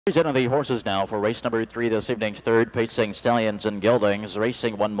Presenting the horses now for race number 3 this evening's third, pacing Stallions and Geldings,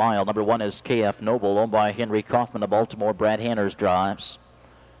 racing 1 mile. Number 1 is KF Noble, owned by Henry Kaufman of Baltimore. Brad Hanners drives.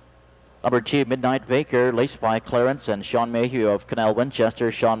 Number 2, Midnight Baker, laced by Clarence and Sean Mayhew of Canal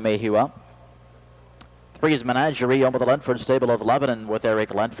Winchester. Sean Mayhew up. 3 is Menagerie, owned by the Ledford stable of Lebanon with Eric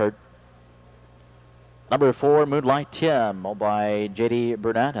Ledford. Number 4, Moonlight Tim, owned by J.D.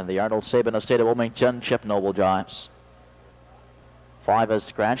 Burnett and the Arnold Sabin estate of Wilmington. Chip Noble drives. 5 is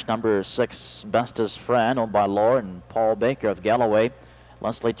Scratch. Number 6, Bestest Friend, owned by Laura and Paul Baker of Galloway.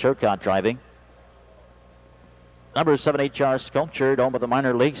 Leslie Turcott driving. Number 7, HR Sculptured, owned by the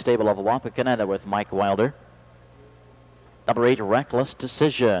minor league stable of Wapakoneta with Mike Wilder. Number 8, Reckless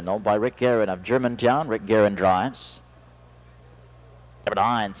Decision, owned by Rick Guerin of Germantown. Rick Guerin drives. Number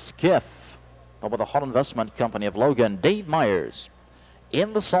 9, Skiff, owned by the Hall Investment Company of Logan. Dave Myers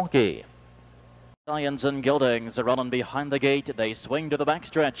in the sulky. Stallions and Geldings are running behind the gate. They swing to the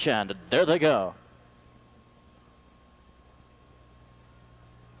backstretch, and there they go.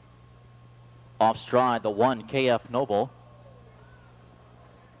 Off stride, the 1, KF Noble.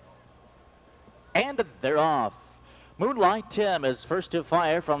 And they're off. Moonlight Tim is first to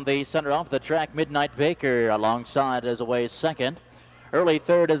fire from the center off the track. Midnight Baker alongside is away second. Early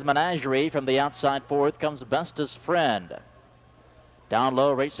third is Menagerie. From the outside fourth comes Bestest Friend. Down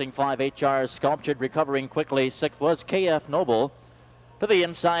low, racing 5, HR Sculptured, recovering quickly. 6th was KF Noble. To the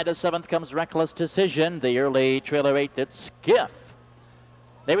inside of 7th comes Reckless Decision. The early trailer 8th, it's Skiff.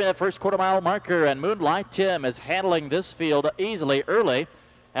 They're in the first quarter mile marker, and Moonlight Tim is handling this field easily early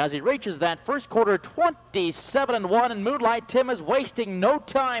as he reaches that first quarter 27-1, and Moonlight Tim is wasting no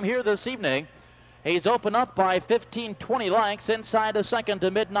time here this evening. He's opened up by 15-20 lengths inside a second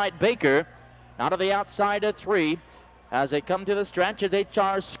to Midnight Baker. Now to the outside of 3. As they come to the stretch, it's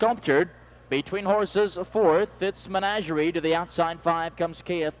HR Sculptured. Between horses, 4th, it's Menagerie. To the outside 5 comes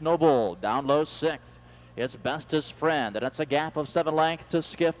KF Noble. Down low 6th, it's Bestest Friend. And it's a gap of 7 lengths to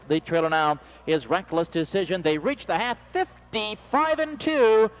Skiff. The trailer now is Reckless Decision. They reach the half,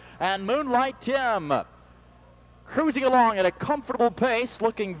 55-2. And Moonlight Tim cruising along at a comfortable pace,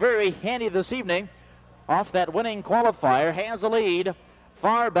 looking very handy this evening. Off that winning qualifier, has a lead.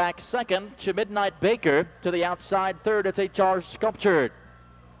 Far back second to Midnight Baker. To the outside third, it's HR Sculptured.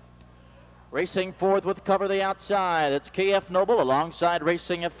 Racing fourth with cover the outside, it's KF Noble alongside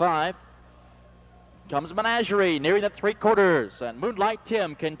racing at 5. Comes Menagerie nearing the 3/4, and Moonlight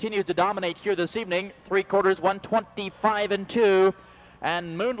Tim continues to dominate here this evening. 3/4, 125-2,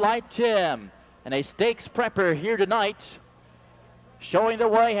 and Moonlight Tim, and a stakes prepper here tonight, showing the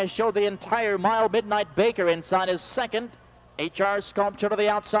way, has showed the entire mile. Midnight Baker inside is second. HR Sculpture to the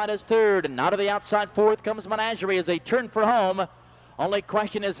outside is third, and now to the outside fourth comes Menagerie as they turn for home. Only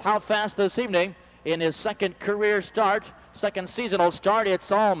question is how fast this evening in his second career start, second seasonal start.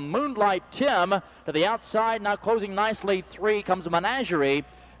 It's all Moonlight Tim to the outside, now closing nicely. 3 comes Menagerie,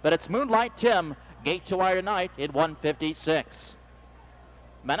 but it's Moonlight Tim, gate to wire tonight in 156.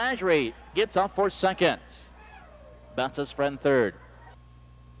 Menagerie gets up for second. Bestest Friend third.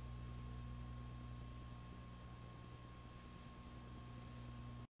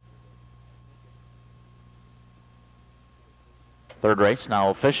 Third race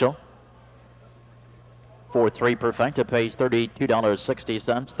now official. 4-3 Perfecta pays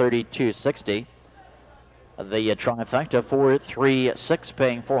 $32.60, $32.60. The trifecta 4-3-6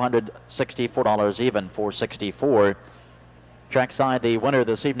 paying $464 even, $464. Trackside, the winner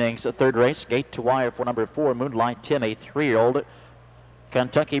this evening's third race, gate to wire for number 4, Moonlight Tim, a 3-year-old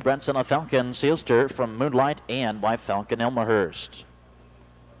Kentucky Brenson, a Falcon Sealster from Moonlight and by Falcon Elmhurst.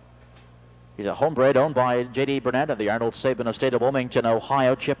 He's a homebred owned by J.D. Burnett of the Arnold Sabin estate of Wilmington,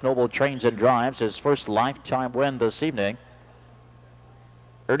 Ohio. Chip Noble trains and drives his first lifetime win this evening,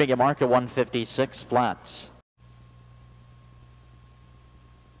 earning a mark of 156 flats.